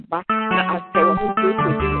aba na asɛ wɔn ho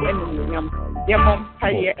kurekure ɛnumnyam yɛbɔ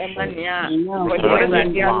mpaeɛ ɛma nea wɔde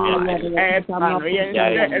Awurade ɛɛpa no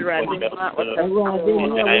yɛnhwɛ Awurade ma ɔsɛ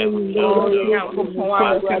Nyankopɔn a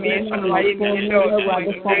ɔtumi so no wayɛ ne hyɛ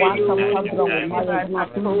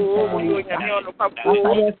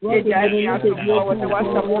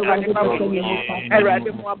Awurade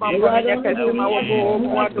mu abamfo no yɛ kɛse ma wɔbɔ mu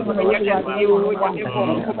adom no yɛ kɛse o nyame bɔ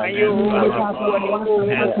nkoma yɛ o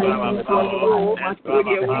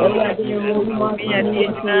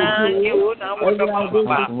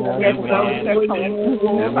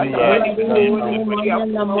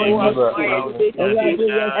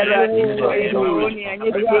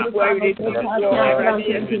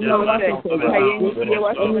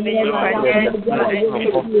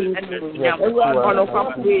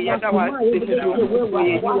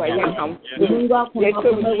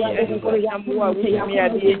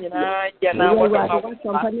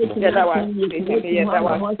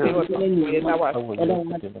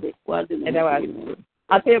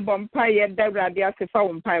Ate bompa ye da Awurade asefa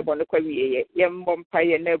wo mpa bo no kwa wiye ye mbompa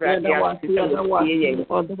ye na Awurade asefa wo wiye ye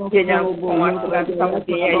nya ko wa ta ta wo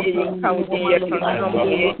ye ye ka wo ye to no mo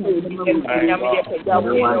ye nya mo ye pa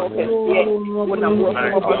wo ye wo na wo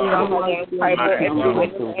ko bo na mo ye pa bo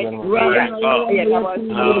e ye na wa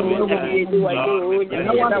ye do wa do nya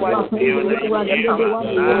na wa ye ka wa ye do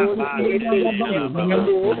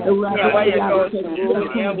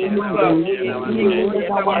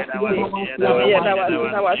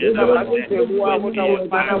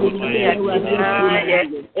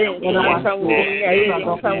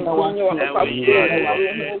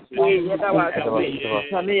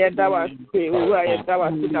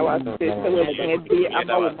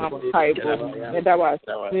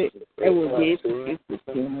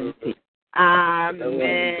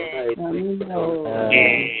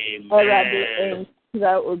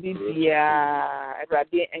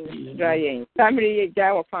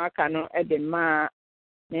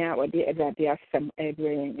Now, what the Awurade asɛm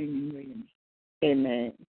ɛbrɛ yɛn.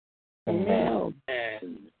 Amen. Amen.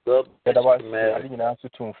 God bless you.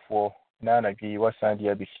 Tumfoɔ na anadwo wasan de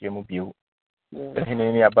abɛhyia mu bio.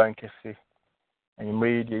 Ɛhene ne abankɛse. Anwummerɛ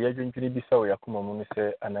yi deɛ yɛadwendwene bi sɛ wɔ yɛakoma mu no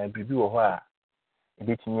sɛ anaa biribi wɔ hɔ a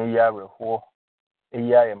ɛbɛtumi ayi awerɛhoɔ,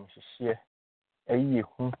 ɛyi ayamhyehyeɛ, ɛyi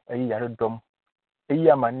ehu, ɛyi yaredɔm, ɛyi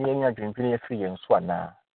amanneɛ ne adwendwene afiri yɛn so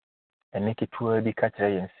anaa. Ɛne ketewa bi ka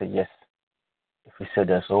kyerɛ yɛn sɛ yes. If we said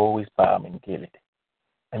there's always balm in Gilead,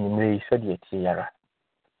 and you may say the Tiara.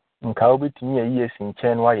 In Cowbit near years in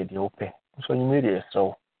Chen, why the open, so you made it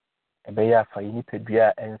so. A bear for you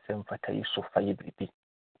pedria and some fatay so fire be.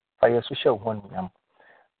 Fire social one yam.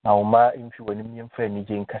 Now, ma if you were in friend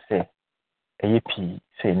Jane Casse, a yippee,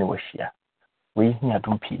 say no shia. We near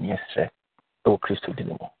don't pee near sir. Oh, Christo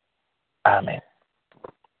Dinamo. Amen.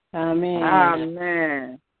 Amen.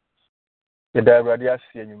 Amen. The Daradia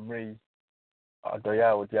see you may.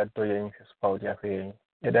 Adoya would ya doing his powder way.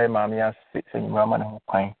 Yet I mammy sits in Raman and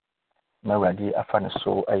Pine. Maradi, a fan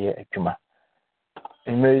so a year a puma.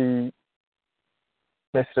 It may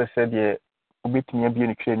Mr. said, ye, bit me a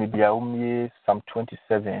being trained the Aumi, some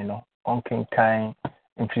 27, on King Time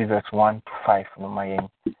in 3 verse 1 to 5, no my aim,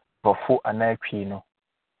 but 4 and 9,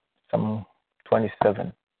 some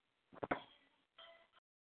 27.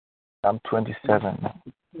 I'm 27,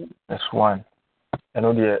 that's 1. I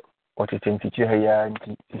know the what it think teacher here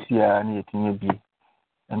and see any thing be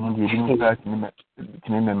and when you didn't start to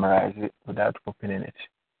memorize it without opening it.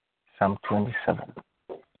 Psalm 27.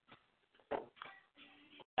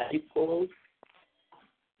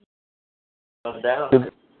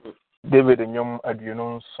 David and Yom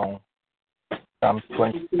Adrian's song. Psalm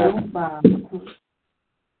 27.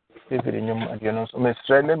 David and Yom Adrian's song.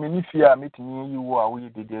 Mr. Let me if you are meeting you are we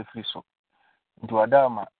the day free so. Into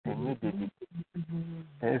Adama and you did it.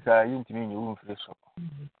 There's a intimate room for the soul.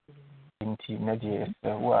 Inti Nadia,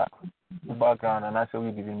 who are background and answer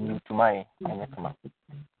we giving you to my and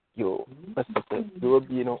your perspective. You will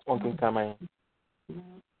be no one coming.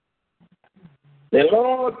 The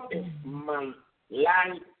Lord is my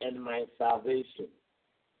light and my salvation.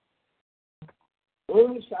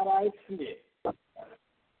 Whom shall I fear?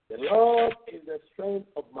 The Lord is the strength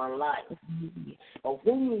of my life. Of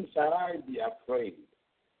whom shall I be afraid?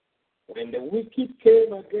 When the wicked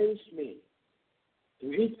came against me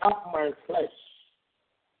to eat up my flesh,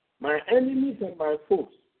 my enemies and my foes,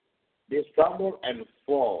 they stumble and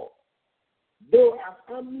fall. Though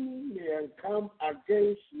an army may encamp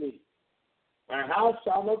against me, my house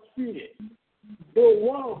shall not fear. Though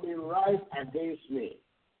war may rise against me,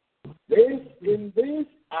 in this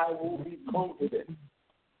I will be confident.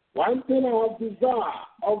 One thing I have desired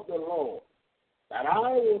of the Lord, that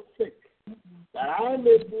I will seek, that I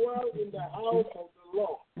may dwell in the house of the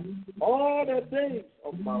Lord all the days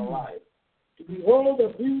of my life, to behold the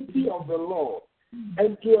beauty of the Lord,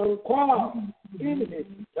 and to inquire in his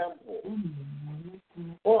temple.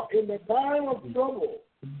 For in the time of trouble,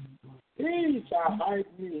 he shall hide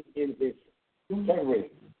me in his covering.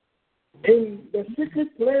 In the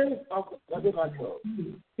secret place of the tabernacle,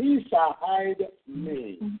 he shall hide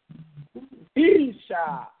me. He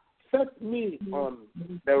shall set me on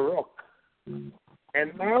the rock.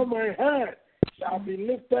 And now my head shall be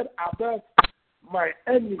lifted above my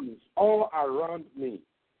enemies all around me.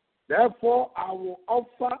 Therefore I will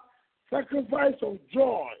offer sacrifice of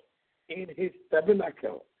joy in his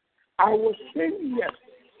tabernacle. I will sing, yes,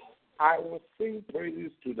 I will sing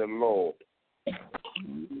praises to the Lord.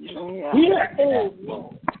 Hear, O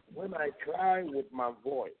Lord, when I cry with my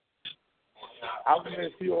voice. Have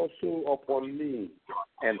mercy also upon me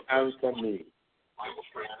and answer me.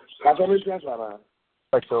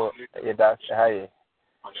 So, that's high.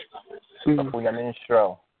 We are in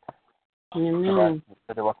Shroud.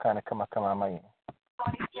 What kind of come?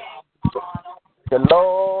 The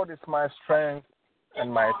Lord is my strength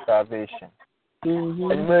and my salvation.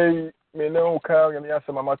 And may know how you have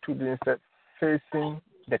some mama to be facing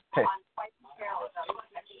the test.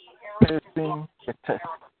 Facing the test.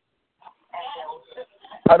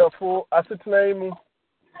 Adolfo, asitnaimu.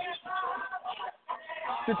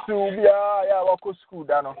 Situ bia ya wako school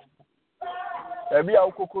dano. Ebi ya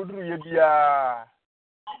ukokodru ye bia.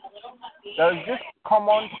 There's this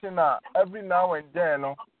common thing every now and then,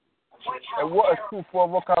 a school for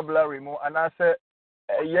vocabulary more, and I say,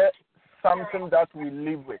 yeah, something that we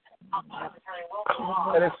live with.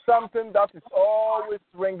 It is something that is always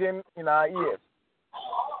ringing in our ears.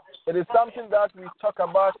 It is something that we talk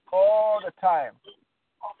about all the time.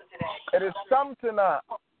 It is something,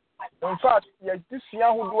 in fact, this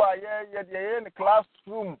young who do you're in the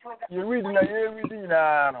classroom, you're reading,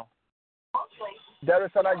 there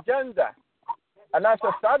is an agenda, and as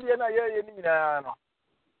a study,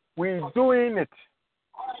 we're doing it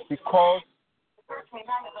because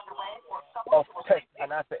of test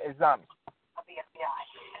and as an exam.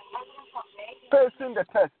 Facing the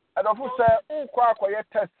test, and of course,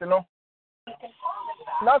 test,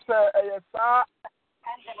 that's a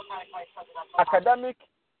academic,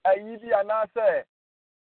 and I say,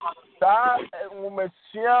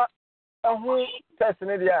 test in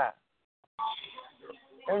the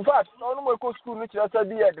in fact, no more go school which just be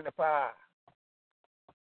in the past.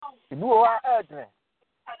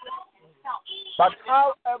 But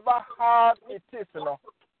however hard it is,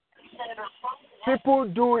 people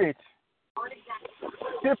do it.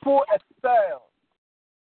 People excel.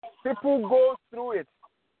 People go through it.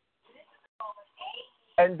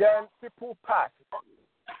 And then people pass.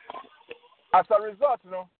 As a result,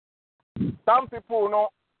 some people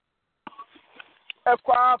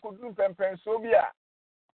could do Pennsylvania.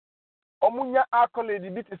 Omunya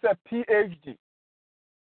accolade bit is a PhD.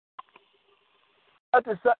 That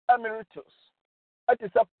is an emeritus. That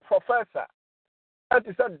is a professor. That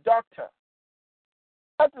is a doctor.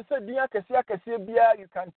 That is a dia you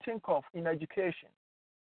can think of in education.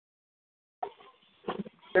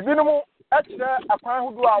 If you know, actually, a pan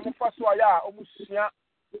who do our first wire,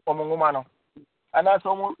 almost and as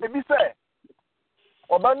almost if you say,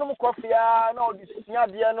 Obanum coffee, no, this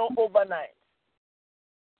no overnight.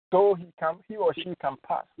 So he or she can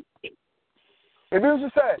pass. If you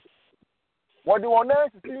say, what do you want to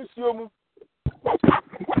see?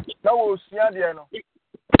 That will see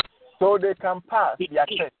so they can pass their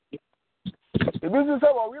test. If you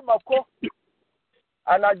say, well, we must go,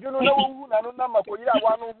 and I don't know who I don't know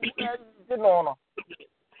one who no.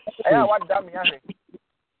 I want damn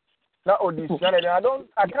now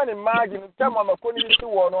I can't imagine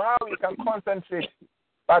how we can concentrate.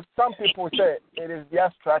 But some people say it is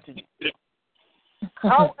their strategy.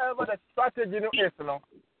 However, the strategy is,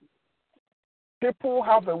 people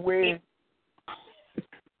have a way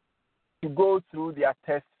to go through their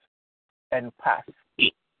tests and pass.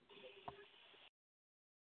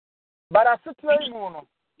 But as a time,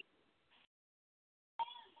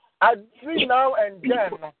 every now and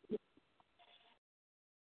then,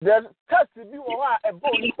 the test will be a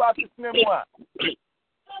bonus memoir.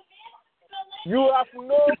 You have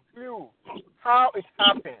no clue how it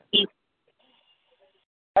happens.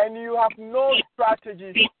 And you have no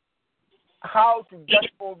strategy how to get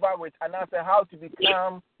over with and answer how to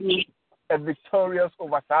become a victorious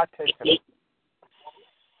over that test.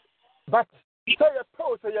 But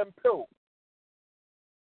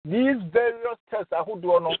these various tests are who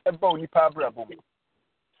do not about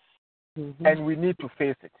and we need to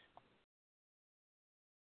face it.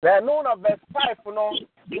 Then known of verse 5, you know,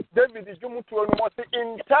 David is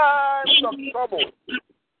in times of trouble.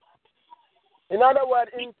 In other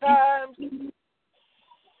words, in times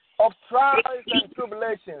of trials and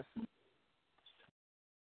tribulations.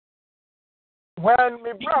 When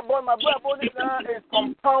my brother is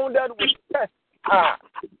compounded with tests,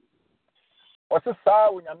 what's the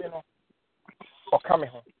sound when you know or coming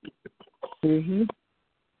home?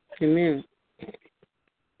 Amen.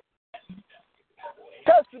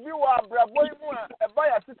 Test you are bravo more a buy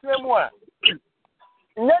a system more.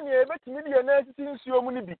 Then you bet me the next thing you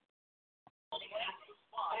money be.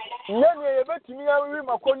 Then you bet me I will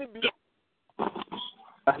my conny be.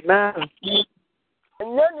 Amen.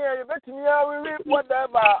 And then you bet me I will read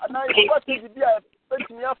whatever, and I what is be a bet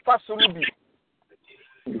me a fashion be.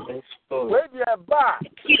 Where you are back,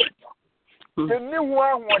 the new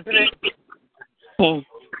one wanted.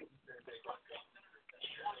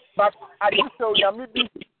 But I just saw you maybe.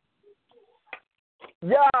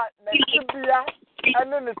 Yeah, Nigeria,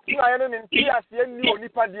 and then the China and Tia, new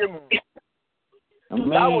Nipa Demu.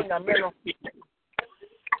 That was a man.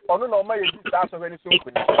 Oh, no, my sister, so very soon.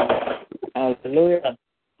 Hallelujah.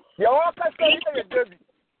 The all can say, David.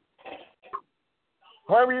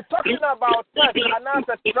 When we're talking about test and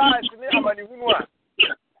answer tries in the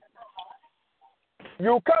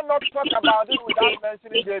you cannot talk about it without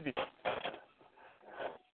mentioning David.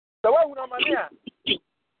 The way we know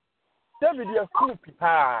David is cool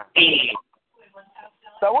people.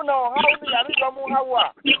 So we know how we are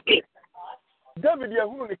how David is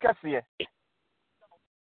who the cafe.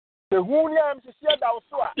 The who I am to share that was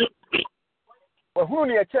but who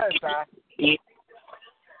near chance, the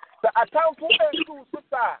account for a school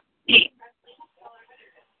sister.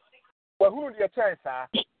 But who near chance, I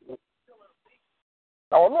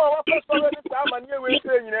know what person is time and you will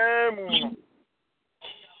say your name.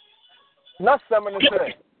 Not someone is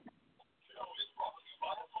there.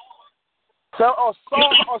 So, or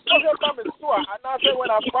something come in store, and I say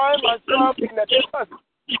when I find myself in the test,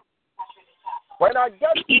 when I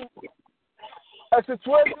get to a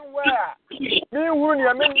situation where me who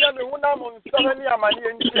near me, when I'm on 70 money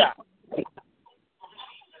in here,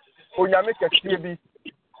 when you make a baby,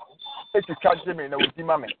 it's a catch them in a with the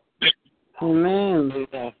mammy.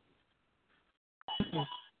 Amen.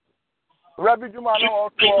 Rabbi Juma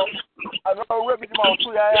also, I know Rabbi Juma also,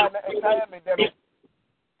 I am a devil.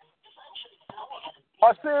 I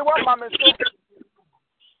say, what mamma said.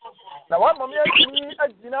 Now, what mamma is me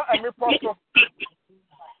at dinner and me prosper.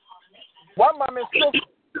 One mamma said,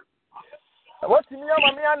 what me,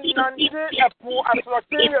 mamma, and Nancy, a poor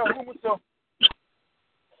Australia, whom so.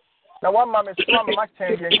 Now, one mamma is from my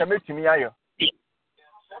change and commit to me. I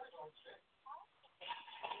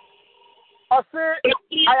say,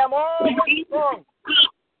 I am always strong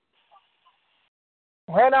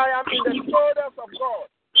when I am in the shoulders of God.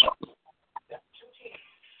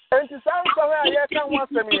 And to sound somewhere, I can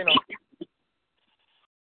once a minute.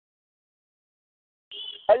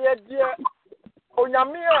 I had dear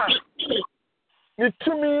Onyamia, you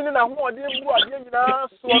 2 million and 1 day more than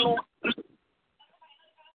so.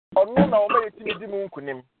 Or no, no, may it be the moon could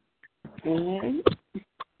name.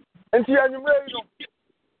 And here you may.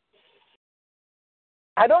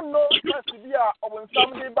 I don't know if to be a when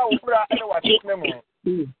somebody about and what his name.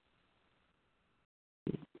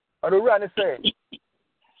 I don't run and say,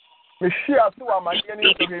 Michelle, so am I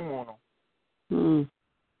getting to him.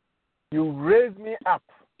 You raise me up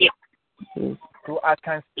so I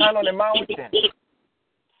can stand on a mountain.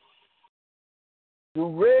 You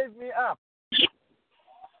raise me up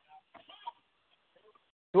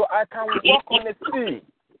so I can walk on the sea.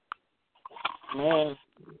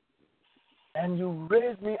 And you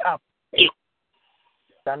raise me up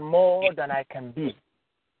than more than I can be.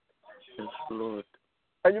 Yes, Lord.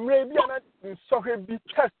 And you may be not sorry be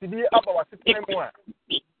tested about system one.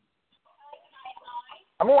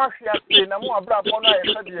 I'm actually saying I'm more brave on I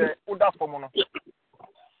said the order for mono.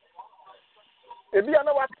 If you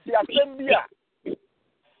know what the assembly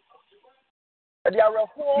and there are a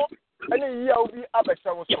whole any year will be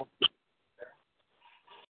abacha so.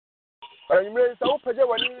 But you may say, oh, when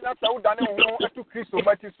you not so done to Christ,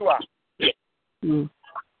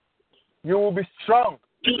 you will be strong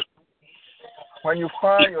when you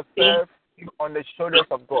find yourself on the shoulders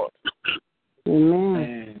of God.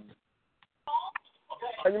 Amen.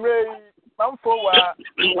 And you may come forward,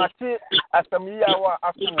 Mati, as a year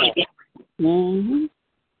after.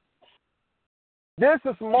 This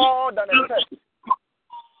is more than a test.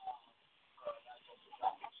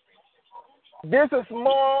 This is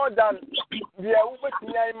more than the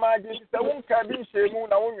I imagine. The one can be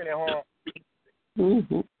shamed.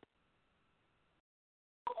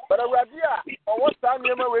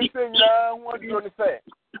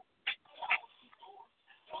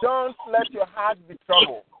 Don't let your heart be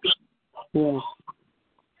troubled. Yes.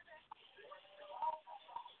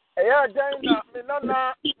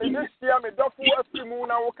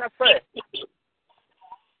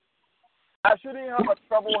 I shouldn't have a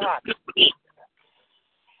troubled heart.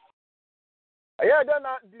 I done a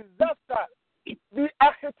disaster. Be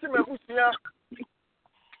a hitting a bushia.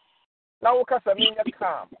 Now,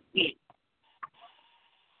 calm.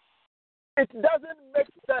 It doesn't make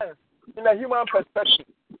sense in a human perspective,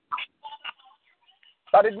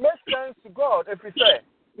 but it makes sense to God if we say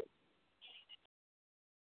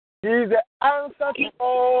He is the answer to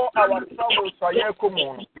all our troubles.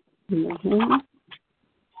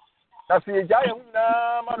 That's the giant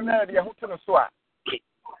man.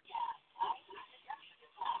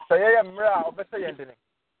 Say, I'm proud of saying,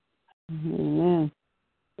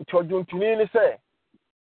 say,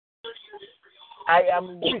 I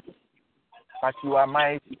am weak, but you are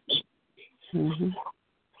mighty.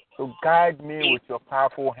 So guide me with your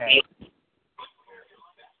powerful hand.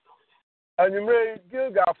 And you may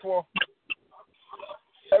gilgal2's.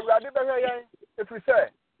 If we say,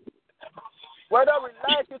 whether we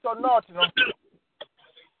like it or not, you know,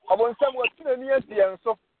 I won't say what's in the near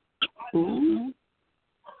so.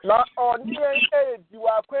 Now, on the age, you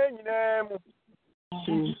are queen in them.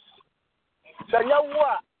 The young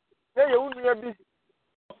one, they only be.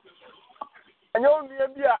 And you only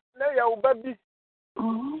be a baby.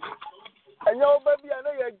 And your baby, I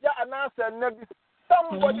know you're just an answer, and maybe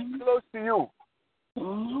somebody close to you.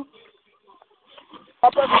 A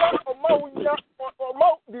person or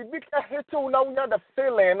the big hit to now the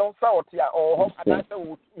feeling on Southia or an answer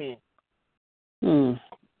with me.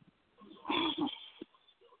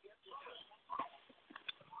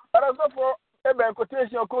 But as for a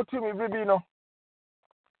quotation, go to me, Bibino.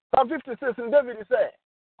 Psalm 56, and David said,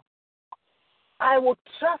 I will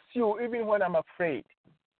trust you even when I'm afraid.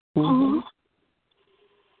 The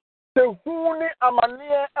Huni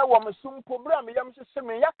Amania, a woman soon program, Yam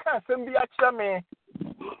Semi, Yaka, Sembi Achame.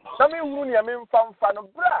 Sami Huni, I mean, fan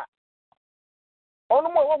of bra. On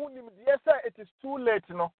one yes, sir, it is too late,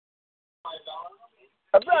 no.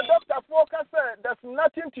 A doctor Foka said there's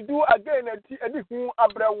nothing to do again at the who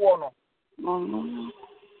Abra Warner.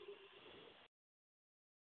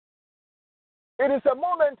 It is a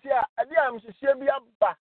moment here, and I am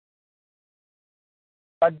back.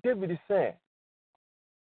 But David said,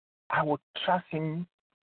 I will trust him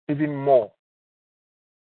even more.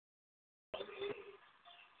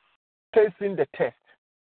 Facing the test.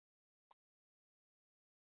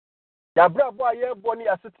 Yabra boy, ye boni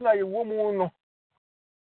asitna ye woman.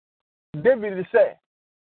 David said,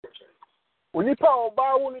 Unipa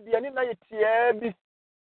oba woni de ani na ye tie bi.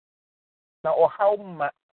 Na o how ma.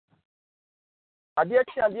 Ade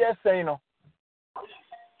achi ade sen no.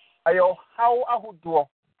 Ayo how ahodo.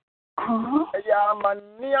 Ayo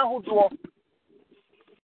amani ahodo.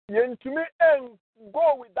 Yentumi en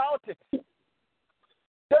go without it.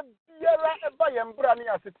 The biara eba yembra ni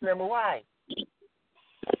asitna mu why?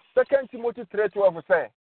 2 Timothy 3:12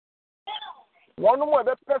 say, one more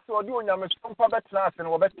the person or do onyame sompa betna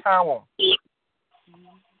and we betan.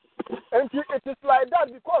 And it is like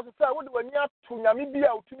that because say when you to nyame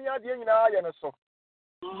bia utumi ade nyina aye no so.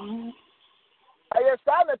 Aye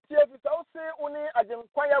sa na tie bi so say oni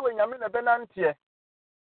agenkwan ya we nyame na benante.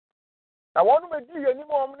 Na wonu me di yani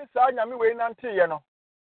mo omni sa nyame we nante ye no.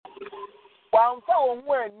 Wamfa won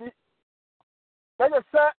ho ani. Na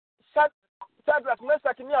say Shadrach,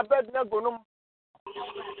 Meshach, and Abednego,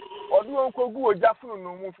 or do you go a Jaffun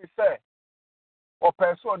no move, say, or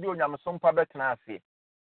pursue the Yamason Pabetnasi?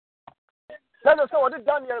 Let us say what is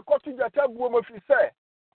Daniel cottage at a woman, if you say,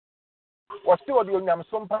 or still the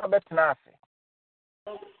Yamason Pabetnasi.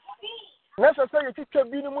 Necessary teacher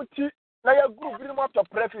Binimuti, Naya group Binimot of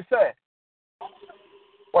Prefi say,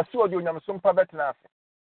 or still the Yamason Pabetnasi.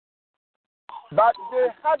 But they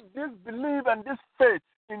had this belief and this faith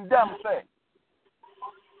in them, say.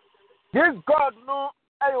 This God no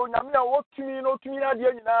ayo nyame what to me no to me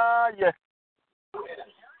ade nyina ye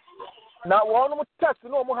na won mo test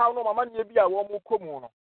no mo how no mama ne bia wo mo komu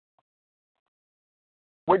no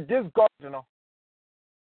with this God you know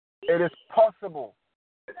it is possible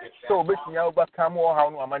so bet nya overcome wo how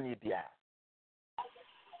no mama ne bia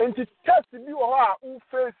enti test bi wo ha u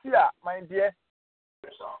face a my dear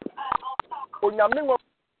onyame wo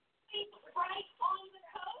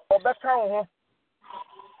obeka wo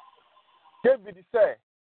David said,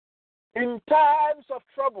 in times of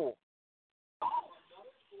trouble,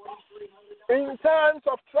 a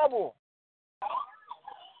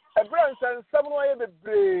branch and someone be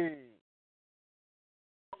brave.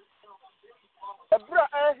 a bra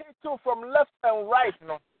hit you from left and right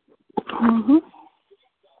no.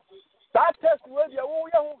 That test where you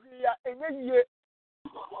are here and ye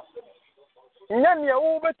Nyanya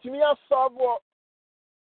wo betumi asolve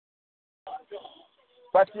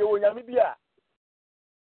but you will nyame bia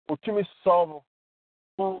otumi solve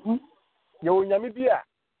you will nyame bia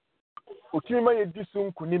otumi ma yedi so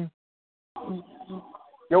nkunim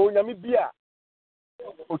you will nyame bia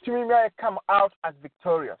otumi ma come out as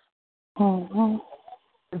victorious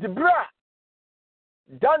the bra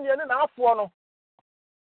Daniel na afo no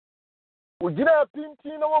ogina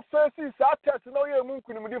pintin no wo face sa test no ye mu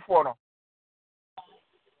nkunim di fo no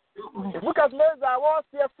look at Meza was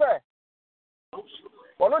here fair.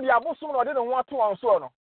 One of the Abusum or didn't want to answer.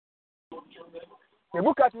 No.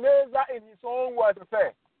 Look at Meza in his own words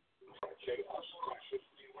fair.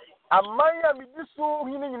 A Maya Midisu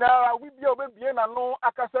healing now, we be over bien and no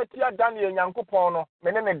Akasatia Daniel Yankopono,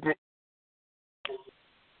 Menene.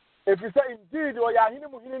 If you say indeed, or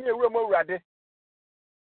Yahimu healing a room already.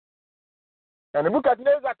 And look at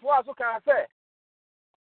Meza twice, so can I say?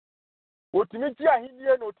 Otimichi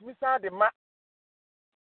ahidie na otimisa de ma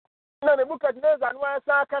na Nebukadnezar no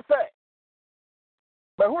ansa aka say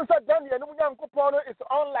but who said Daniel no Nyankopon is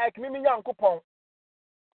unlike me Nyankopon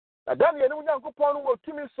na Daniel no Nyankopon no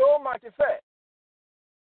otimi so much say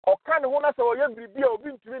o kan ho na say o ye biribi a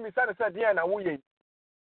obi ntimi misa ne say de na wo ye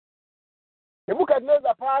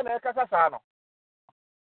Nebukadnezar pa na ekasa sa no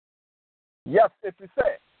yes if you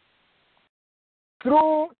say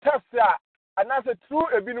through test and as a true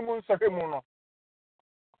ebinumun sohemuno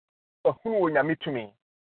who nyame tumi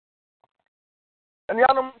and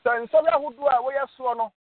yanum say so ya hudu a we yeso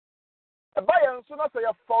no e ba yen so na say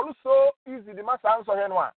ya fall so easy the master answer he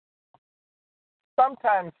no a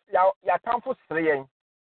sometimes ya tamfo sere yen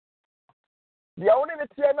dia woni ne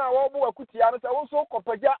tie na wo bo akutia no say wo so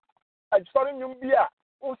kopaja ajori nyum bia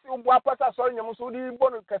wo si wo apasa sori nyum so di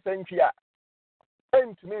bonu kasantwia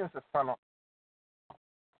entumi nsesa no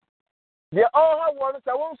the all have one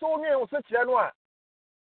say won so nwe wo se kire no a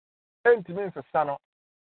entimi nsesa no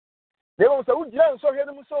they won say wo gira nso hwe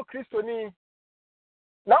no mu so kristoni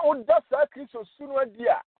na wo da sa kristo sunu adi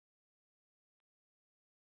a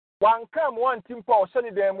wan kam wan timpa o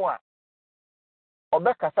shani dem mu a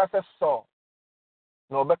obekasa se so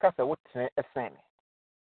na obekasa wo tene esen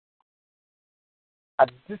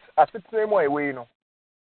at this time away no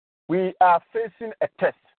we are facing a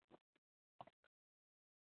test.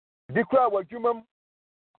 The crowd was human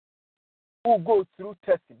who go through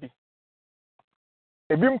test be.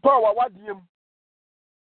 A bim power what him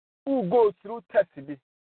who go through test be.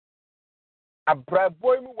 A brave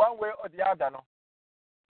boy one way or the other no.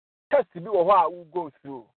 Test be or who go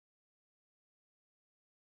through.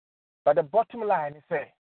 But the bottom line is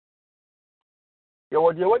say you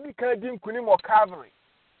were the one can dim kunim or Calvary.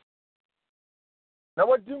 Now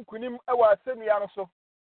what dim kunim I was semi so.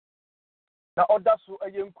 Na order so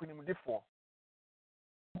ayen kunim difo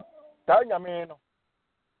ta nyame no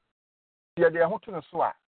dia de ho to no so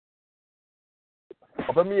a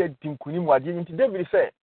obami edin kunim wade nti David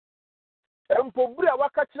say empo bura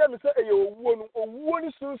waka kire me say eye owuo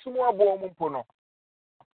ni sunsum abo mo mpo no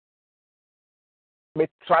me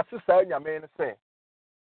trust say nyame no say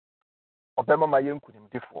obama ma yen kunim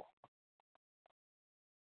difo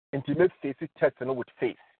nti me face test no with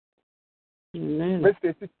faith me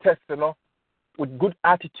face test no with good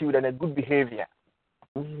attitude and a good behavior.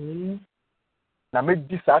 Na me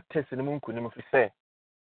this test in munku ni mo fi say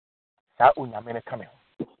sa onyame ne kame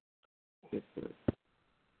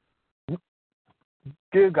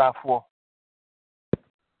gilgal2's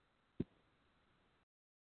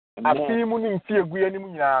afi mu ni mfi egu anim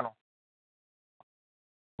nyina no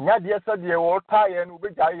nya de esa de wo tae no be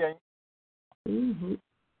gya yen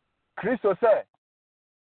Kristo say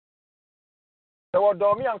the word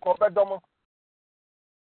domi anko be domo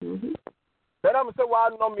then I'm say wa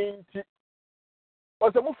no me nti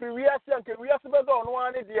o se mu free we ase anke we ase be do no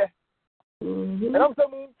ane de and I'm say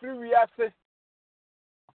mu free we ase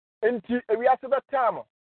nti we ase be time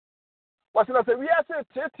was na say we ase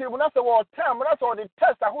tete mu na say wo time na say the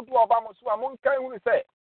test ahodo oba mo so am nkan hu say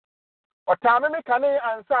o time me kan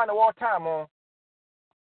ansa na wo time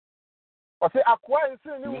o say akwa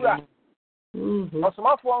nsin ni wura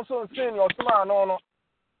osomafo nso nsin ni osoma no no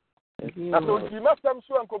na so di masam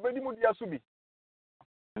so anko bedi mu dia so bi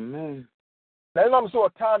amen na ina so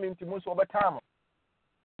time nti mu so obetam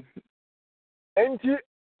enti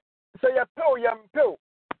say ya pew yampew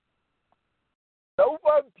na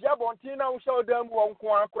ufa pia bontin na wo show dem wo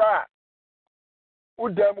nko akura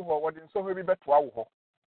udam ho wo de so ho bi beto awo ho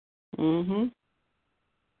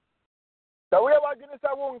The way I didn't say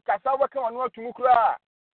one Casawa come on what to Mukra.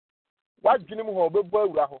 What Jim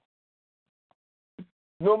Hobo?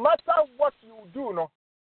 No matter what you do, no,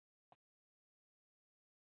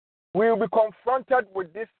 we will be confronted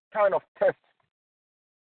with this kind of test.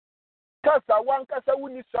 Because one Casa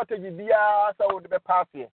we need strategy, so would be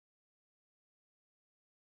passing.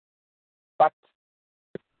 But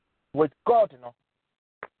with God, you know,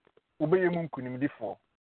 obey Munkunim before.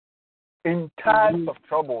 In times of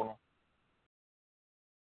trouble, no,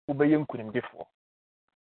 obey Munkunim before.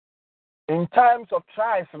 In times of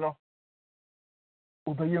trials, you know,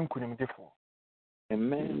 obey Munkunim before.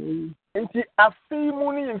 Amen. I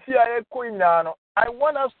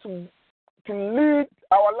want us to lead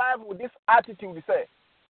our life with this attitude. We say,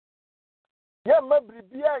 yeah, maybe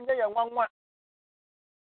be a one.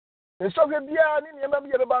 And so we be a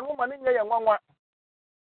man woman in a one.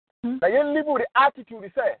 Now you live with the attitude. We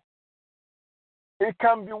say, it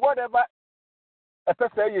can be whatever a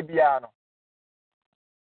person you be.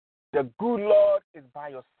 The good Lord is by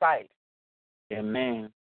your side.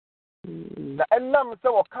 Amen. The enemy say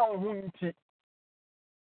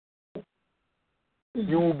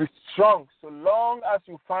you will be strong so long as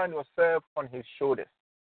you find yourself on his shoulders.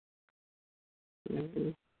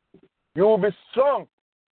 You will be strong.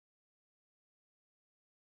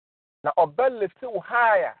 Now, a belly is still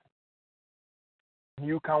higher.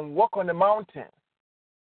 You can walk on the mountain.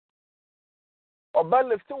 A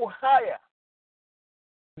belly is still higher.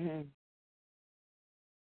 And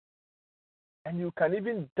you can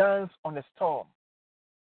even dance on a storm.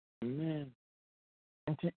 Amen.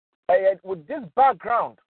 With this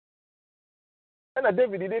background, and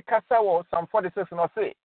David did Casa or Psalm 46 and I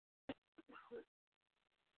say,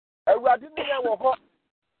 I didn't know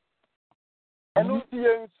and no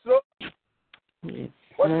so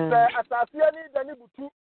what is as I see any Danibutu.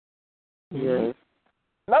 Yes.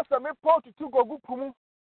 Last time I put to go Pumu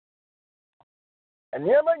and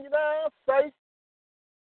never you know say,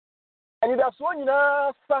 and that's one you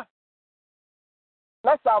know, sir.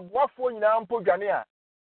 Let's have what for you now, Pogania.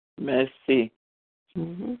 Merci.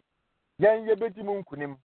 Then you beti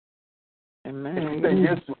munkunim. Amen.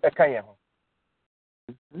 Yes, Ekayem.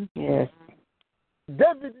 Yes.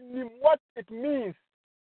 David knew what it means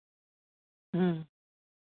to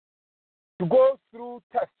go through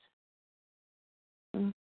tests.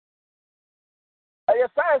 I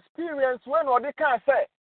saw experience when or they can't say.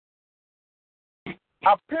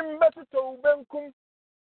 A pin better to Benkum.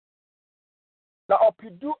 Now, up you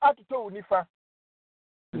do at to Nifa.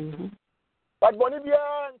 But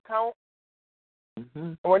Bonibia count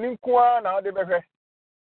when in Kwa now the better.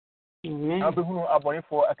 I'll be who are bonny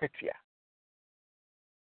for a catria.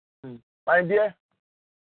 My dear,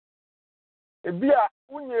 a beer,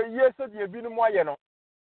 when you're years of your binum,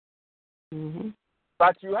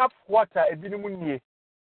 but you have water a binum year.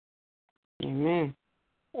 Amen.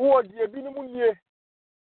 What your binum year?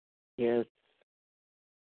 Yes.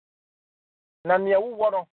 Namia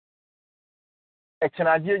water. A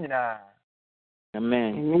Canadian.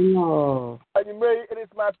 Amen. And you may, it is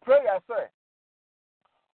my prayer, sir.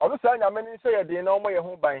 All the time, I mean, say, they know my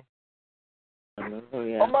home by.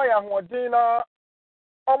 Oh, my dinner,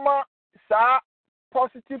 oh, my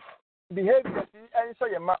positive behavior, and so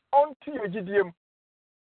my own to your GDM.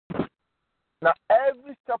 Now,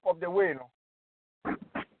 every step of the way, no.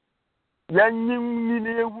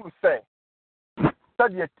 Young who say,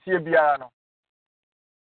 study a Tibiano.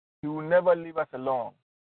 He will never leave us alone.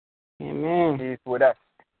 Amen. He is with us.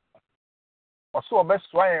 Also, a best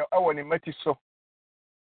why I want to meet you so.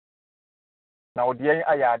 Now, the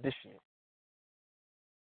I addition.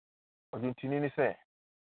 What do you say?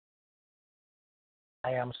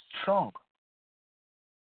 I am strong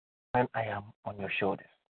when I am on your shoulders.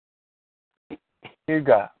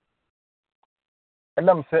 Here, and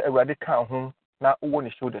I'm saying, I already come home now on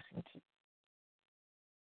your shoulders.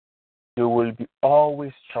 You will be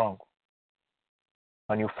always strong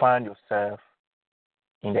when you find yourself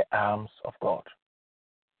in the arms of God.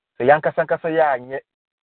 The Yanka Sankasaya,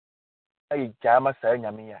 I Jama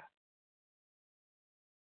Sayamia.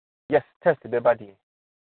 Yes, test the body,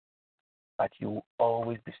 but you will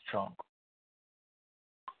always be strong.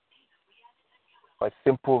 For a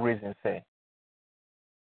simple reason, say,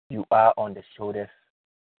 you are on the shoulders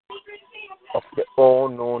of the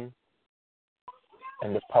all-known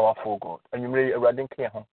and the powerful God. And you may already clear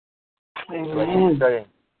home. Amen.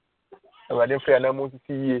 Already fair no to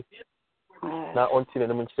see you. Now until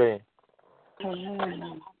the moon saying.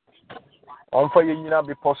 On for you now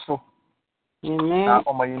be possible. Now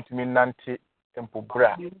on my intimate nanti temple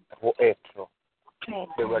bra or etro.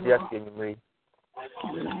 The radiation in me.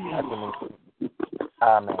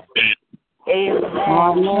 Amen. Amen.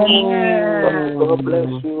 God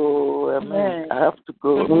bless you. Amen. I have to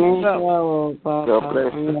go. God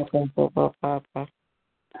bless you. Papa.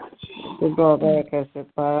 God bless you.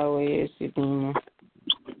 Power is sitting.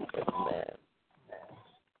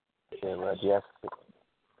 Amen. Yes.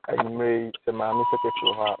 I may the mammy set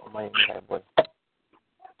to her my boy.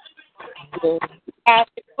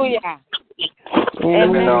 Hallelujah.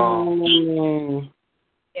 Amen.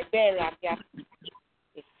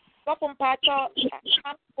 Papa Pato,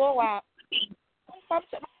 go out.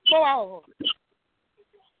 Go out.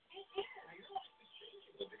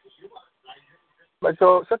 But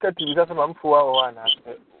so secretary because I'm 4 hours and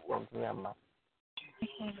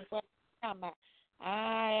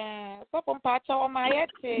Papa Pato, my head.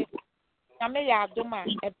 I may have done my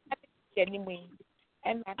anyway.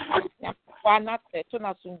 And I not to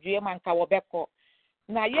not soon dream and Kawabeko.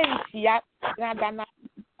 Now, yes, Nadana,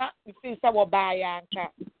 you see, so by Anka.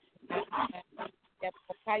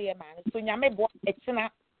 So, Yame bought a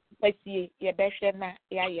tina, let's see, your best, yeah.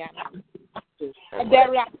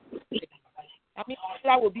 There are, I mean,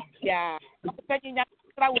 that would be, yeah,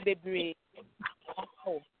 that would be brave.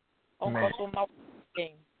 Oh, so much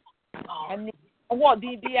thing. And what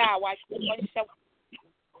did the hour one shop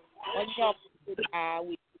on your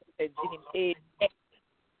with the gym?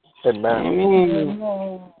 Amen.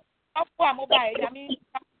 I mean,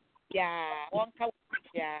 yeah, one cow,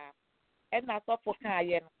 yeah, and not for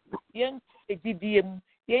Kayan. Young Didium,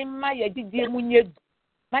 Yen Maya Didium,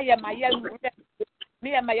 Maya,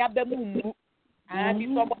 me and my other moon, and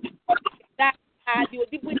you saw that you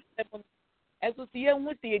did with them. As you see,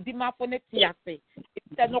 you see a dimaphone tiafe.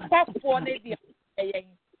 It's no pap for the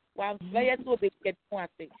one player to be get one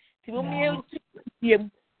thing. To me,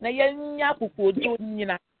 na young Yaku,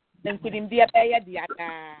 Nina, and couldn't be a pair the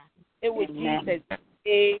other. It was Jesus.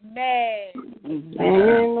 Amen.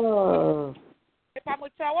 Amen. If I'm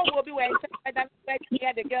with Tower, will be waiting. I don't expect to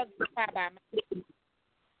hear the girls.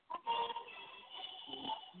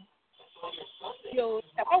 You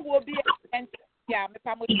will be a yeah, if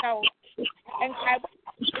I'm with Tower. And I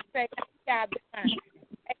say, yeah,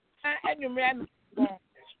 and you remember,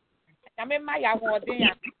 I mean, my award,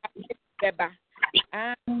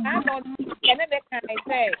 I don't another kind I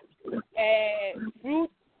say,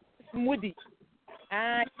 fruit smoothie.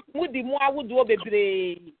 Smoothie, more would do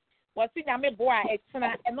baby. What's in a boy,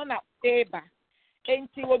 extra, and on a paper. And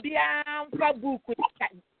she will be a book with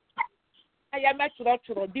I am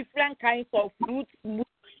natural, different kinds of fruit smoothie.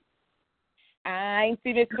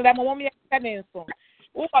 Intimate to them, woman, and so.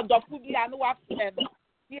 Oh, the food, I know after yes,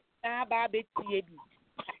 baby,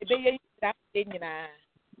 they that thing.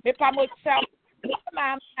 Me pamo chap,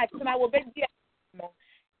 ma'am, I will be there.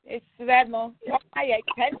 It's no. I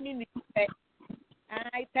 10 minutes.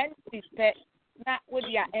 I 10 minutes. Not with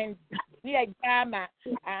your end. We are gamma.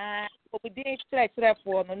 We did stretch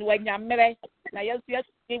for no when you're married. Now, yes,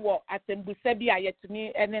 you walk at the Busabia yet to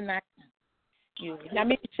me and then you.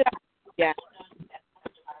 Yeah.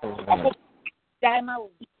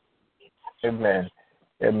 Amen.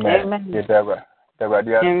 Amen. The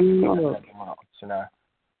radio.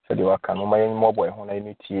 So they were coming. My mobile when I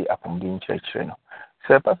need to upon being church.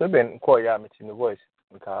 So, Pastor Ben, call ya meeting the voice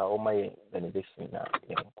because all my benediction now.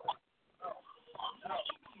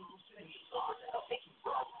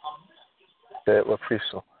 We're free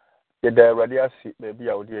so. The radio seat, baby,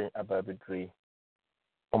 out there about the tree.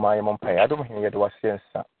 Oh, my umpire, I don't hear the was sense.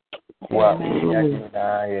 Well,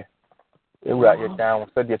 yeah. You write it down,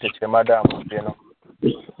 so the teacher, madam, you know.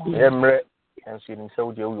 Emre and she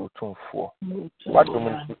himself, you will tune for. What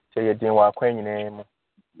woman say you didn't want queen name?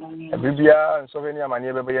 A bibia and so many of my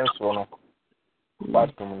neighbor and so on.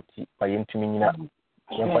 What woman by intimina,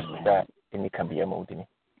 that any can be a molding.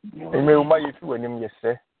 You may buy if you were named yes,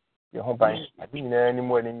 your home by I didn't any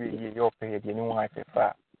more than your pay the new wife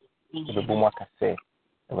far. The boom can say,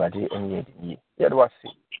 about the any year. Yet was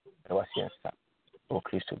it. There was yes, or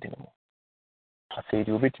Christo Dynamo. I said,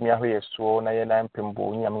 you beat me away so, and I am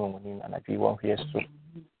Pimbo, Yamin, and I be one here so.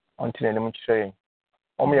 Until I'm saying,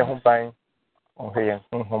 only a home buying on here,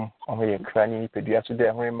 home, on here, cranny, pediatric,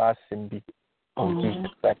 very mass and be on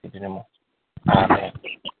Jesus Christ Dynamo. Amen.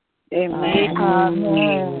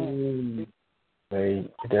 Amen. Very,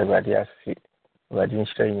 the radius, radiant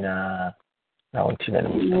saying, now until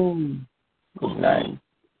I'm good night.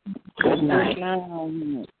 Good night.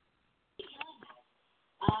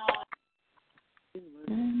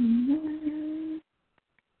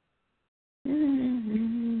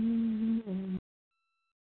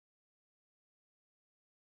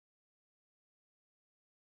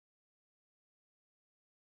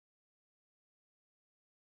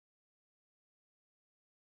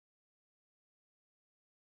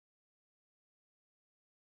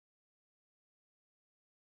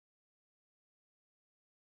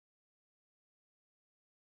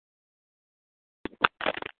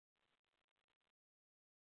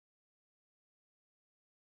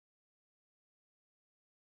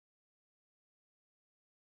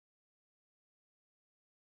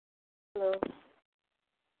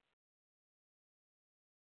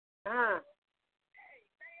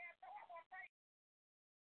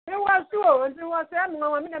 It was so, and it was a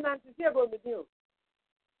woman and to see about with you.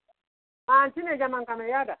 Auntie Jaman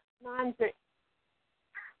Camayada, Nancy.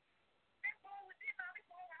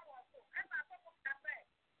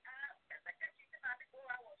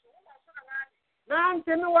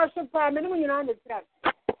 Nancy was so far, many women on the track.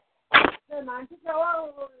 The Nancy,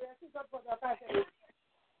 oh, yes, up for the packet.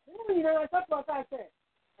 You know, that's what I said.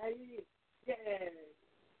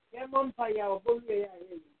 Yeah, Mompire or Bully.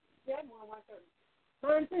 Yeah,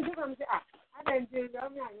 man, since you come to I didn't do your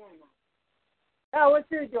man. I was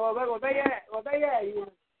too job, or by you.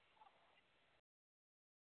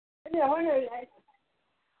 And you want to like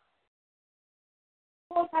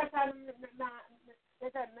 4 times,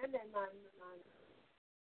 let a man and man.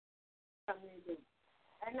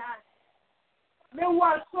 And there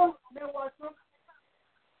was so.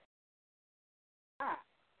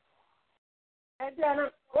 And then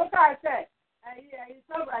what I said,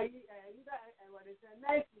 it's all right. You got what is a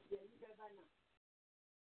nice you get by now.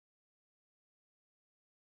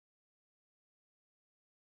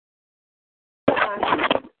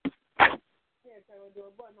 Yes, I will do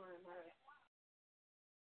a bon on my.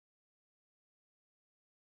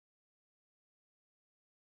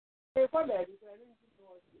 For that, I didn't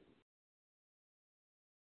know.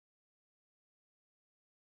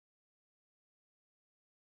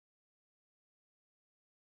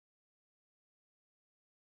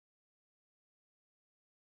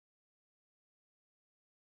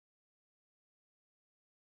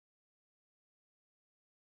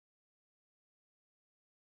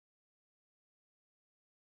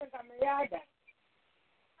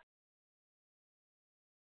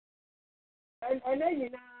 And then you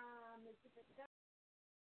know,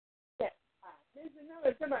 this is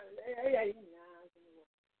another summer.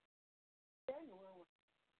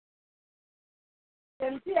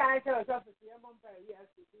 And see, I tell us off to see a month, we have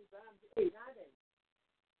to do that.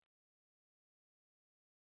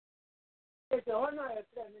 It's a honor of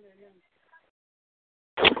 10 minutes.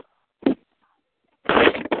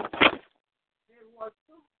 There was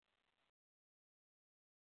two.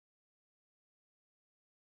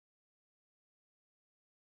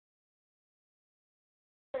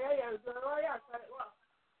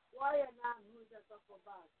 Why are not who's a couple of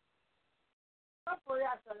bars? Couple of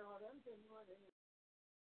years ago, I'm saying more than it.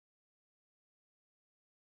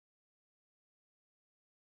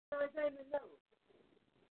 I don't know.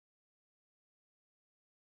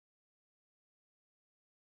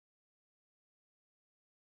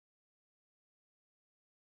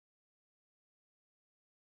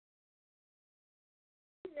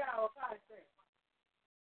 Yeah, okay, say.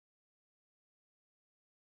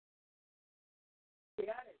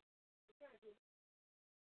 Yeah,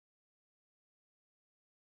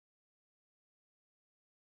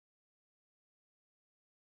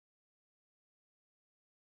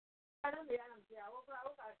 I don't know.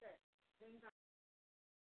 I say.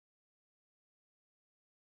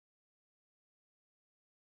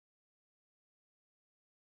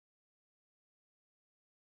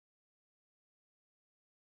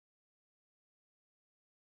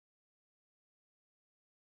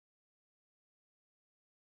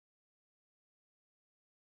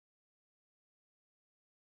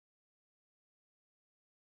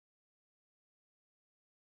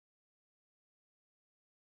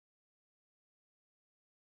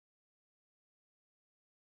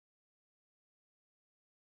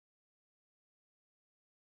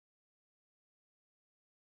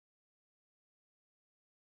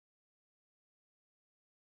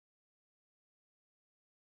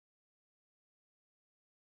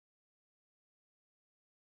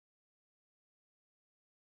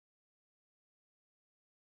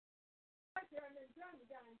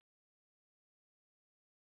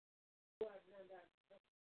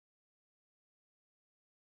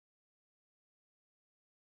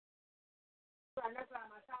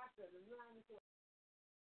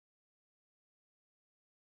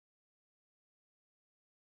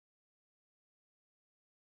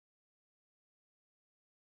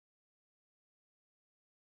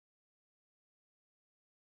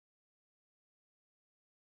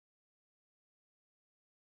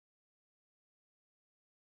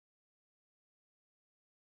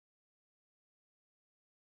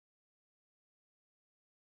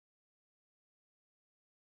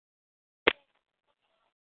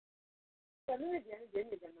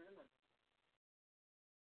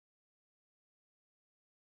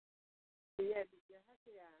 Yeah,